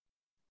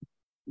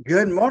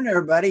Good morning,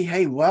 everybody.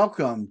 Hey,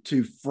 welcome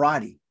to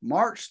Friday,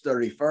 March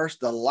 31st,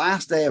 the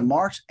last day of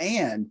March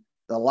and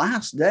the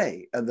last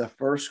day of the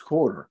first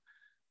quarter,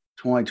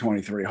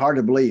 2023. Hard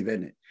to believe,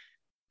 isn't it?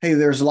 Hey,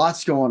 there's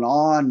lots going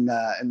on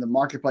in the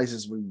marketplace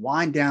as we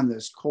wind down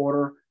this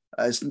quarter.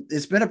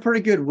 It's been a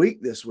pretty good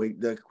week this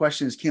week. The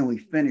question is, can we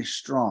finish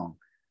strong?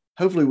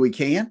 Hopefully, we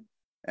can.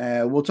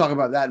 We'll talk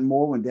about that and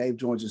more when Dave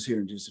joins us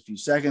here in just a few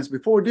seconds.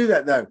 Before we do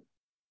that, though,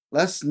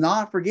 let's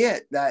not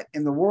forget that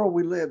in the world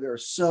we live, there are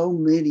so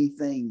many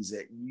things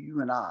that you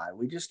and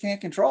we just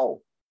can't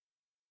control.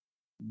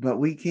 But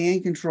we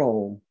can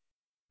control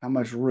how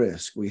much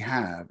risk we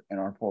have in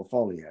our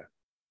portfolio.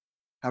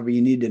 However,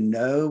 you need to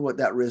know what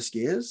that risk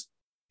is,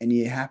 and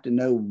you have to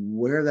know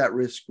where that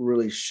risk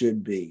really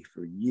should be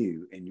for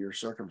you and your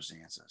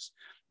circumstances.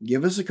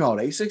 Give us a call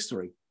at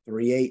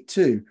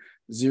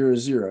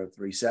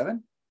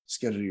 863-382-0037.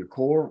 Schedule your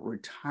core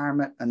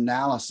retirement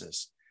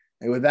analysis.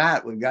 And with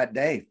that, we've got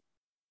Dave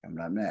coming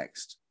up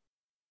next.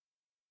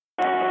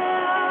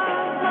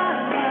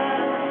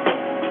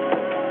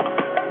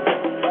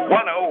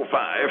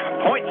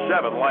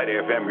 105.7 Light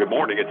FM. Good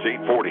morning. It's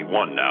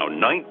 8:41 now,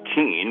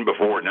 19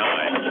 before 9.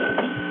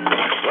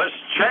 Let's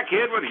check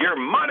in with your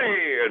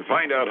money and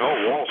find out how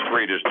Wall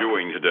Street is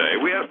doing today.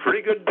 We had a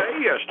pretty good day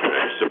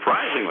yesterday,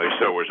 surprisingly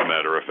so, as a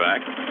matter of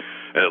fact.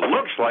 It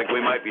looks like we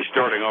might be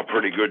starting off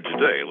pretty good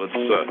today. Let's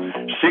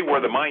see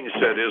where the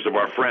mindset is of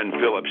our friend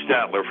Phillip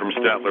Statler from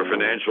Statler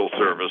Financial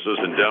Services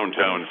in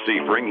downtown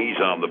Sebring. He's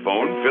on the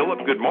phone.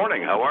 Phillip, good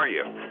morning. How are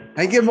you?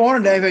 Hey, good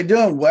morning, Dave. How you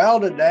doing? Well,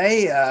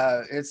 today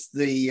it's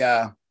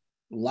the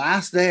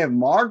last day of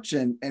March,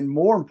 and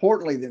more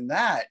importantly than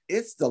that,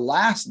 it's the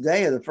last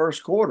day of the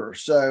first quarter.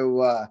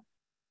 So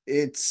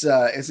it's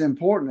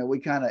important that we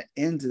kind of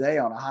end today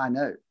on a high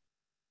note.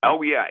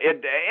 Oh, yeah.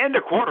 End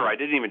of quarter, I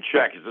didn't even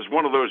check. Is this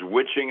one of those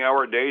witching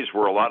hour days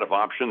where a lot of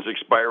options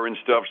expire and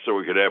stuff so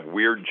we could have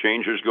weird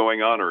changes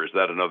going on, or is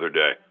that another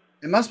day?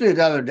 It must be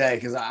another day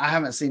because I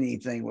haven't seen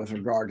anything with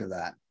regard to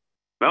that.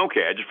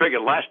 Okay, I just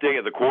figured last day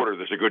of the quarter,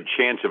 there's a good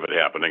chance of it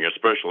happening,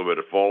 especially when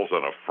it falls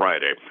on a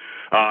Friday.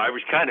 I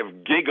was kind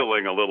of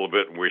giggling a little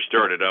bit when we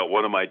started out.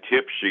 One of my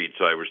tip sheets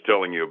I was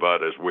telling you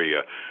about as we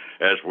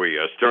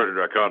started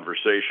our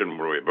conversation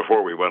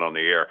before we went on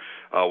the air,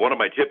 one of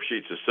my tip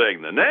sheets is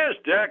saying the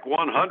NASDAQ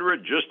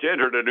 100 just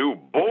entered a new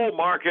bull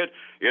market.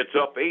 It's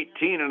up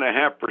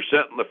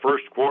 18.5% in the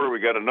first quarter. We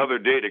got another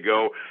day to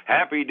go.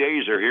 Happy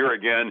days are here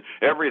again.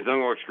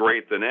 Everything looks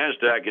great. The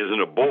NASDAQ is in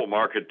a bull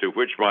market, to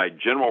which my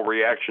general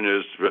reaction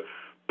is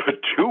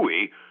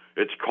patooey.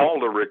 It's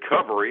called a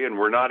recovery, and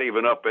we're not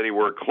even up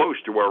anywhere close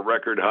to our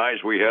record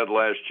highs we had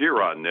last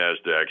year on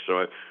NASDAQ.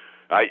 So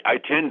I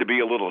tend to be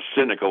a little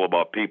cynical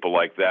about people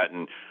like that,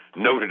 and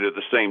noted at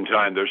the same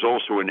time there's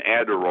also an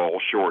Adderall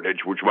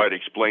shortage, which might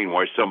explain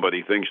why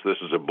somebody thinks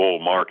this is a bull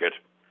market.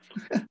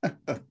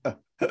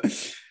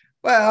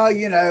 Well,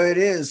 it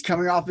is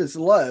coming off its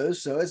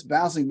lows, so it's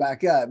bouncing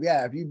back up.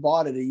 Yeah, if you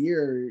bought it a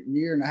year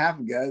and a half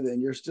ago,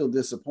 then you're still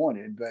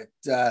disappointed. But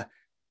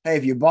hey,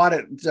 if you bought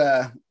it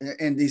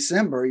in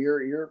December,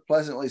 you're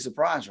pleasantly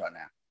surprised right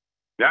now.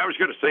 Now, I was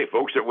going to say,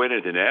 folks that went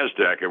into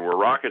NASDAQ and were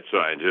rocket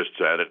scientists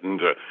at it and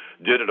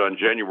did it on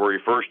January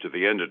 1st to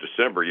the end of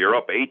December, you're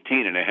up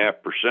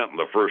 18.5% in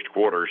the first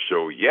quarter.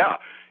 So, yeah,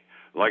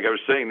 like I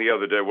was saying the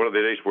other day, one of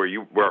the days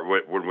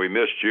when we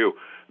missed you,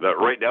 that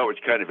right now it's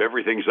kind of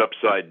everything's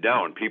upside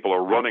down. People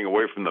are running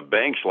away from the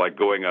banks like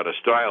going out of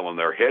style, and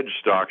their hedge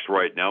stocks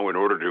right now, in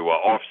order to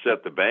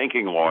offset the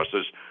banking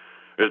losses,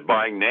 is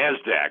buying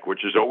NASDAQ,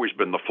 which has always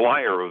been the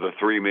flyer of the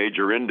three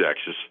major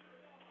indexes.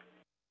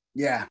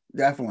 Yeah,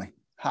 definitely.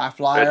 High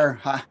flyer,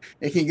 high.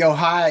 It can go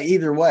high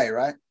either way,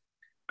 right?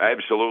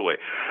 Absolutely.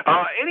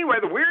 Anyway,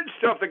 the weird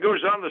stuff that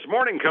goes on this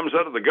morning comes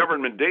out of the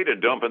government data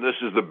dump, and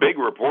this is the big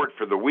report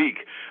for the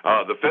week.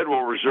 The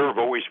Federal Reserve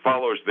always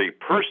follows the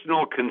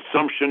personal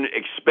consumption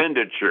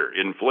expenditure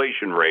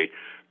inflation rate,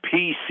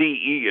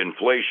 PCE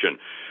inflation.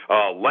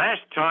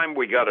 Last time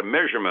we got a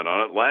measurement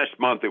on it, last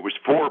month, it was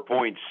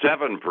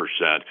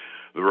 4.7%.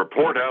 The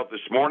report out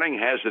this morning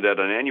has it at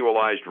an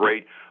annualized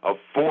rate of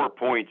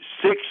 4.6%.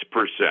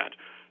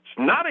 It's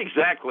not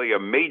exactly a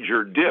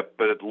major dip,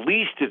 but at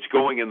least it's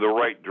going in the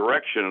right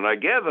direction. And I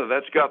gather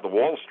that's got the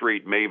Wall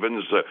Street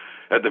mavens,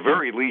 at the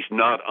very least,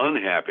 not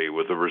unhappy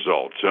with the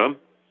results, huh?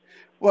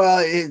 Well,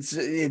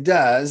 it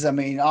does. I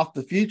mean, off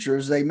the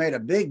futures, they made a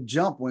big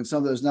jump when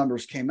some of those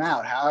numbers came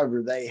out.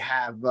 However, they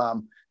have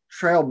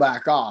trailed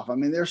back off. I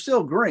mean, they're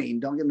still green,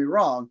 don't get me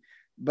wrong,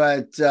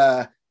 but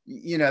the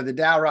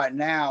Dow right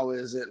now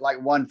is at like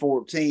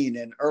 114,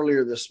 and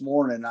earlier this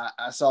morning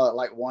I saw it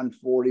like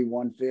 140,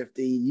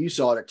 150. You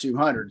saw it at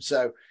 200.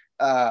 So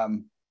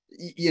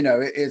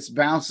it's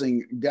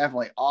bouncing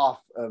definitely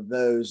off of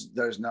those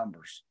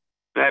numbers.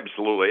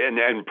 Absolutely,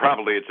 and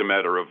probably it's a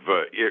matter of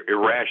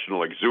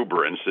irrational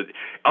exuberance.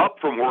 Up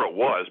from where it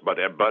was, but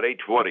at about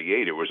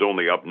 828, it was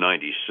only up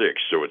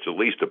 96, so it's at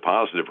least a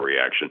positive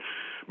reaction.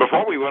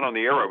 Before we went on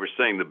the air, I was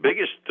saying the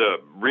biggest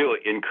real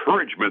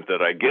encouragement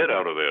that I get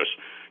out of this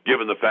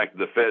given the fact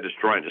that the Fed is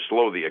trying to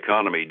slow the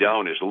economy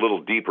down, is a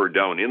little deeper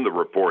down in the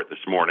report this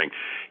morning.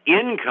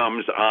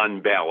 Incomes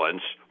on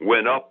balance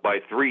went up by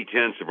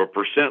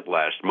 0.3%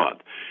 last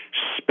month.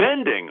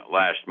 Spending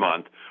last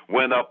month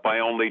went up by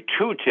only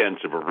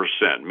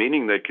 0.2%,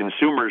 meaning that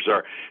consumers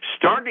are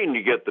starting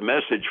to get the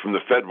message from the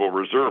Federal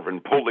Reserve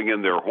and pulling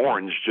in their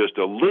horns just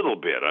a little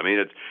bit. I mean,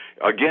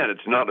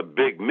 it's not a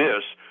big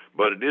miss,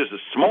 but it is a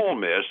small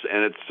miss,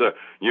 and it's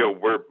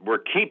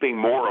we're keeping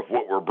more of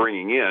what we're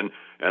bringing in,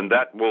 and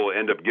that will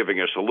end up giving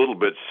us a little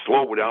bit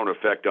slow down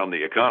effect on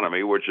the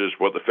economy, which is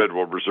what the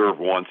Federal Reserve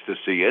wants to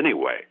see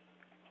anyway.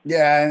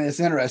 Yeah, and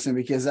it's interesting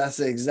because that's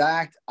the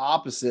exact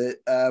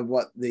opposite of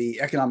what the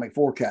economic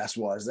forecast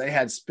was. They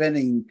had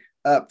spending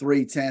up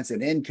 0.3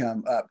 and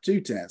income up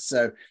 0.2.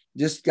 So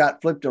just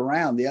got flipped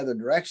around the other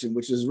direction,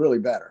 which is really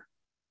better.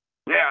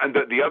 Yeah, and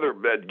the other,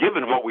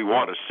 given what we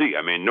want to see,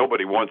 I mean,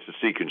 nobody wants to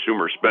see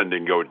consumer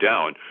spending go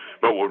down,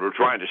 but when we're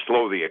trying to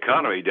slow the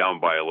economy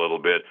down by a little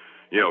bit,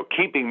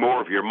 keeping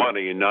more of your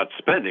money and not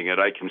spending it,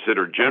 I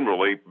consider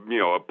generally,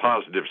 a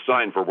positive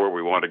sign for where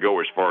we want to go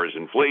as far as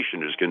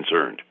inflation is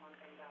concerned.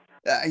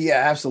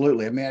 Yeah,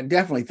 absolutely. I mean,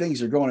 definitely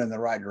things are going in the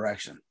right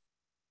direction.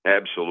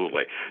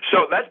 Absolutely.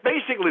 So that's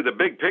basically the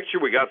big picture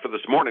we got for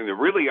this morning. There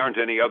really aren't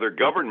any other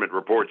government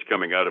reports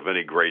coming out of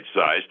any great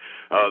size.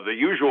 The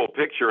usual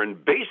picture,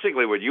 and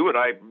basically what you and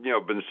I,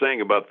 been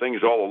saying about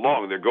things all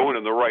along, they're going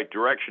in the right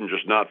direction,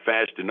 just not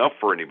fast enough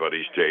for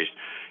anybody's taste.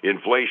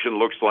 Inflation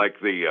looks like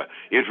the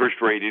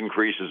interest rate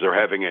increases are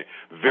having a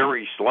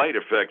very slight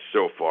effect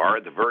so far.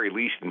 At the very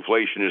least,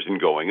 inflation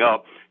isn't going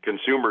up.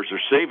 Consumers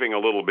are saving a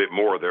little bit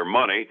more of their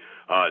money.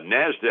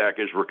 NASDAQ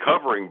is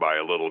recovering by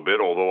a little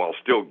bit, although I'll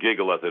still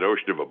giggle at the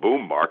notion of a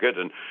boom market.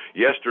 And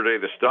yesterday,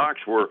 the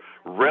stocks were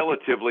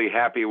relatively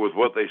happy with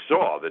what they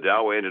saw. The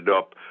Dow ended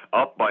up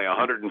by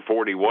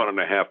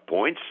 141.5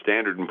 points.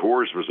 Standard &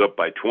 Poor's was up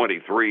by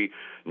 23.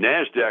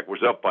 NASDAQ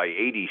was up by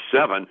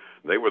 87.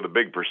 They were the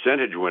big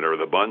percentage winner of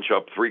the bunch,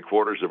 up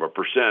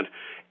 0.75%.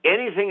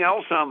 Anything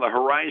else on the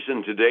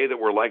horizon today that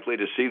we're likely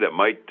to see that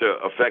might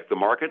affect the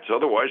markets?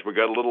 Otherwise, we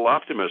got a little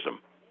optimism.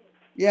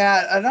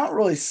 Yeah, I don't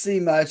really see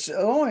much. The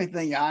only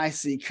thing I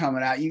see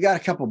coming out, you got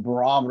a couple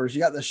barometers. You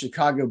got the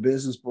Chicago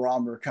Business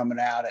Barometer coming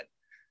out at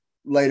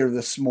later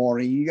this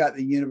morning. You got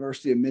the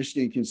University of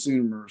Michigan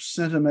Consumer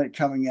Sentiment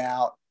coming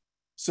out.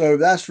 So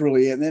that's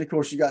really it. And then, of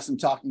course, you got some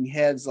talking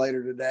heads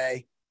later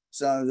today.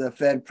 Some of the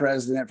Fed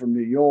president from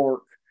New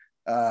York,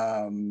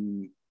 a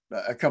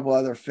couple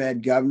other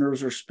Fed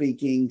governors are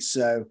speaking.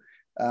 So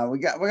we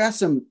got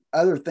some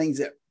other things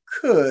that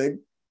could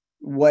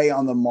weigh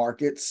on the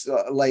markets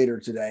later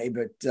today,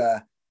 but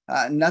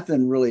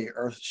nothing really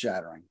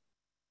earth-shattering.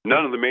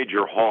 None of the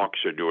major hawks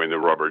are doing the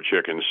rubber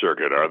chicken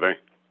circuit, are they?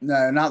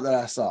 No, not that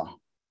I saw.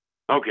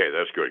 Okay,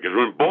 that's good. Because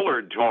when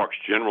Bullard talks,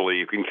 generally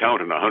you can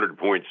count on a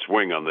 100-point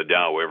swing on the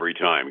Dow every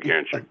time,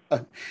 can't you?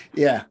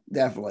 Yeah,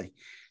 definthing.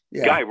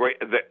 Yeah. Guy, right?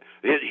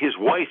 His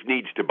wife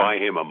needs to buy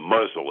him a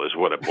muzzle, is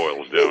what it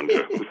boils down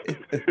to.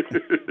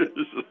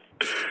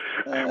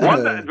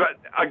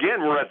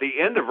 Again, we're at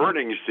the end of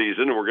earnings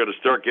season, and we're going to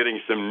start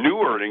getting some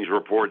new earnings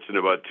reports in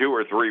about 2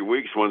 or 3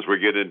 weeks once we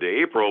get into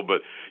April.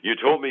 But you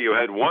told me you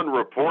had one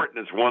report,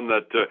 and it's one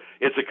that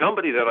it's a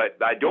company that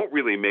I don't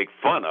really make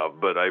fun of,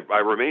 but I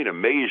remain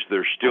amazed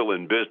they're still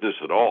in business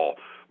at all.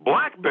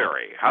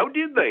 BlackBerry, how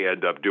did they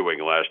end up doing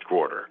last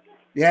quarter?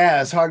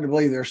 Yeah, it's hard to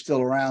believe they're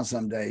still around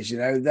some days.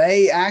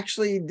 They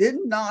actually did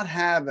not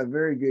have a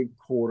very good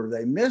quarter.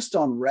 They missed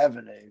on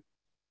revenue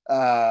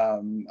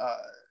from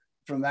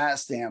that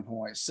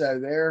standpoint. So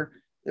they're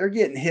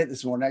getting hit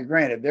this morning. Now,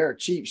 granted, they're a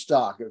cheap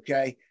stock.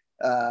 Okay,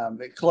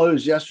 it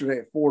closed yesterday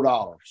at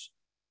 $4,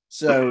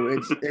 so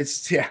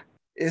it's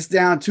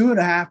down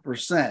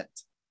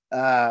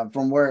 2.5%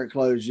 from where it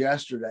closed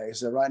yesterday.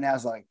 So right now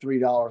it's like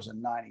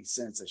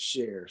 $3.90 a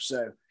share.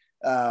 So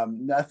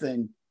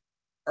nothing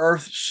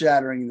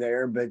earth-shattering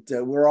there, but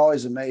we're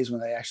always amazed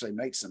when they actually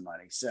make some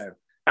money. So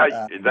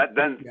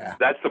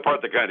that's the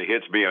part that kind of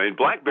hits me. I mean,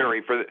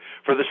 BlackBerry, for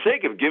the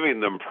sake of giving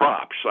them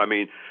props, I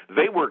mean,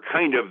 they were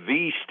kind of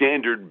the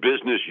standard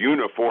business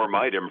uniform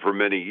item for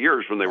many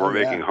years when they were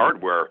making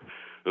hardware.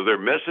 Their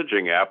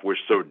messaging app was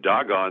so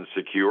doggone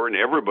secure, and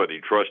everybody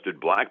trusted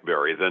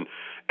BlackBerry. Then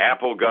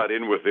Apple got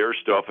in with their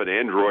stuff, and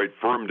Android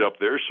firmed up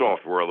their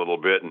software a little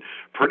bit and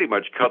pretty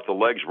much cut the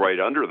legs right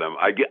under them.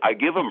 I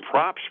give them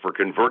props for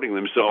converting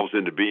themselves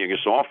into being a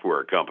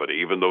software company,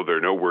 even though they're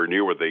nowhere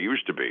near what they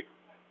used to be.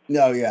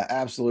 No, yeah,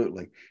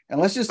 absolutely. And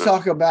let's just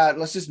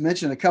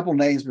mention a couple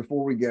names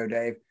before we go,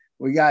 Dave.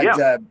 We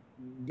got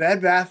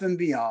Bed Bath &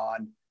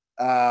 Beyond.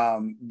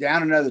 Down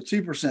another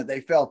 2%. They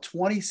fell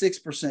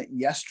 26%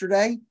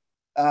 yesterday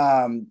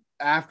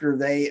after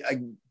they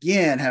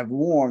again have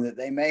warned that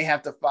they may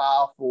have to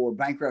file for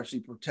bankruptcy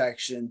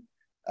protection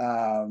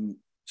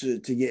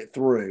to get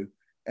through.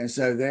 And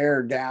so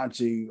they're down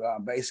to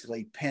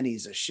basically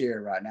pennies a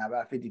share right now,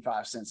 about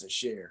 55 cents a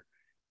share.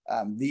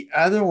 The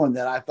other one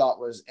that I thought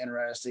was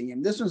interesting,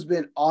 and this one's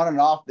been on and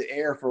off the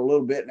air for a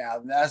little bit now,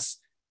 and that's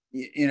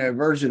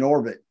Virgin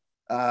Orbit.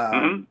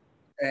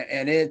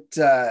 and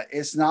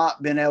it's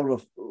not been able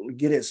to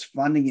get its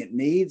funding it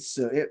needs.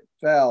 So it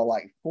fell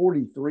like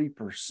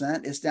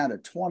 43%. It's down to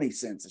 20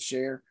 cents a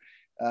share.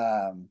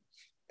 And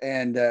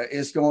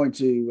it's going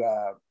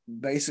to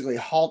basically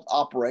halt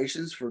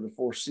operations for the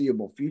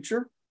foreseeable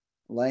future,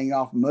 laying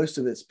off most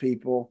of its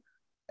people.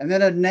 And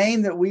then a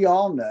name that we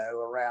all know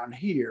around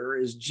here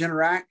is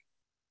Generac.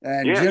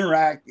 And Yes.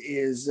 Generac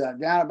is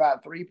down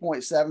about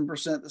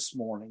 3.7% this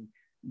morning,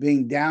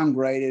 being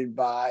downgraded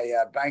by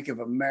Bank of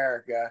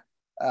America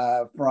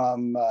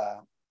from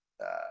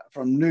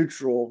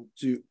neutral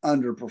to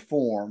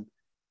underperform.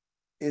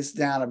 It's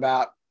down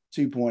about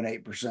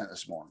 2.8%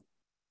 this morning.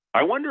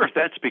 I wonder if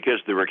that's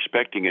because they're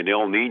expecting an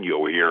El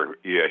Nino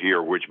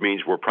here, which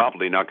means we're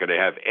probably not going to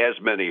have as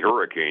many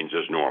hurricanes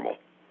as normal.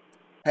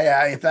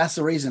 Hey, if that's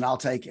the reason, I'll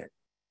take it.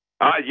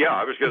 Yeah,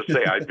 I was going to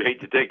say, I'd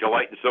hate to take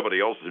delight in somebody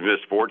else's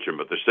misfortune,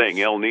 but they're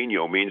saying El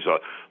Nino means a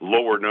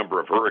lower number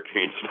of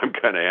hurricanes, and I'm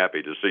kind of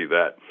happy to see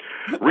that.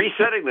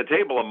 Resetting the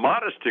table, a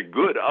modest to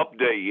good up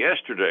day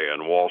yesterday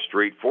on Wall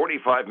Street,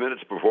 45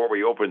 minutes before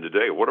we open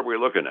today. What are we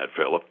looking at,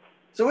 Phillip?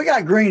 So we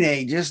got green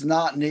A, just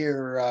not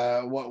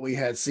near what we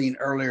had seen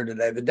earlier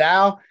today. The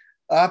Dow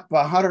up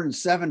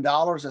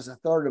 $107, that's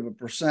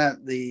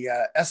 1/3%. The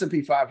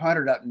S&P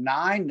 500 up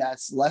 9,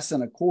 that's less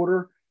than a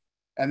quarter.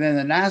 And then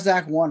the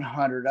NASDAQ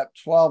 100 up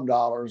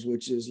 $12,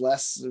 which is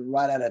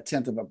right at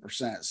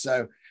 1/10%.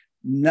 So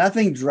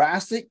nothing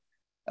drastic.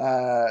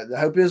 The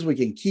hope is we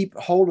can keep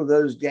hold of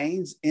those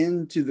gains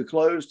into the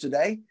close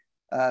today.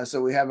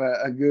 So we have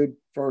a good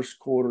first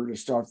quarter to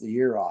start the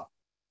year off.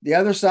 The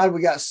other side,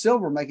 we got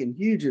silver making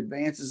huge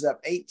advances,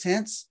 up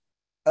 0.8,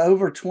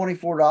 over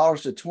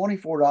 $24 to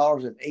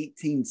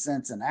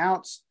 $24.18 an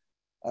ounce.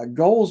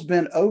 Gold's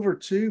been over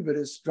 2, but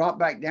it's dropped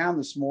back down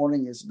this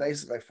morning. It's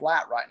basically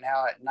flat right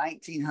now at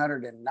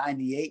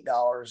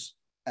 $1,998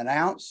 an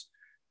ounce.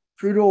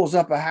 Crude oil is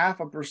up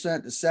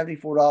 0.5% to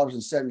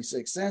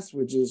 $74.76,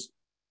 which is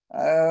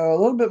a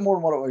little bit more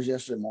than what it was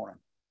yesterday morning.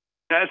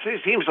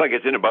 It seems like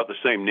it's in about the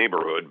same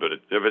neighborhood, but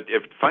if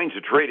it finds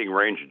a trading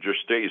range and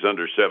just stays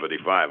under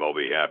 75, I'll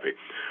be happy.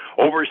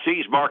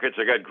 Overseas markets,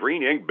 I got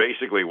green ink,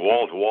 basically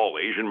wall-to-wall.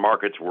 Asian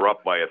markets were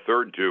up by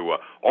 1/3 to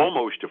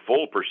almost a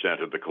full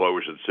percent at the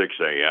close at 6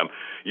 a.m.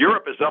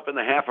 Europe is up in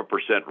the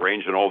 0.5%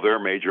 range in all their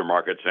major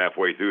markets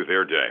halfway through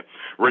their day.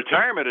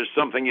 Retirement is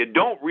something you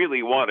don't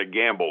really want to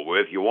gamble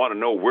with. You want to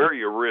know where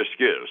your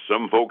risk is.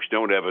 Some folks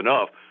don't have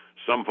enough.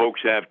 Some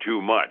folks have too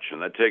much,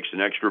 and that takes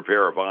an extra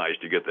pair of eyes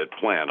to get that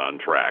plan on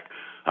track.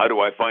 How do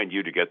I find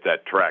you to get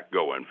that track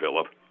going,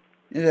 Phillip?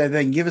 Yeah,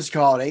 they can give us a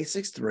call at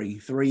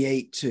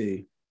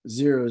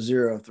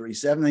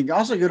 863-382-0037. They can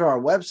also go to our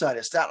website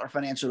at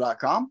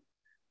statlerfinancial.com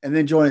and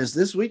then join us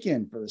this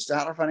weekend for the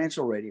Statler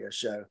Financial Radio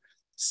Show,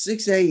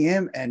 6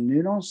 a.m. and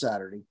noon on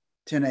Saturday,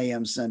 10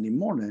 a.m. Sunday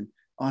morning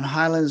on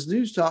Highlands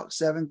News Talk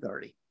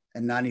 730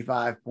 and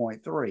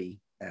 95.3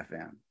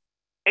 FM.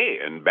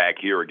 And back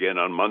here again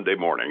on Monday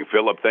morning.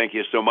 Phillip, thank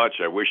you so much.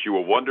 I wish you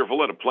a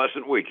wonderful and a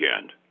pleasant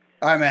weekend.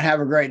 All right, man.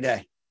 Have a great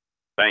day.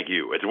 Thank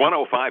you. It's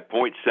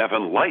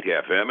 105.7 Light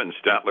FM and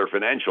Statler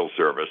Financial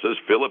Services.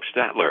 Phillip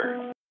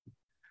Statler.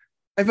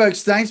 Hey,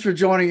 folks, thanks for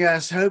joining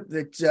us. Hope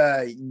that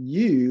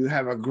you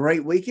have a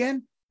great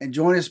weekend and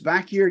join us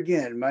back here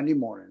again Monday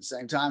morning.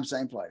 Same time,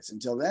 same place.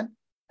 Until then,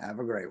 have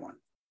a great one.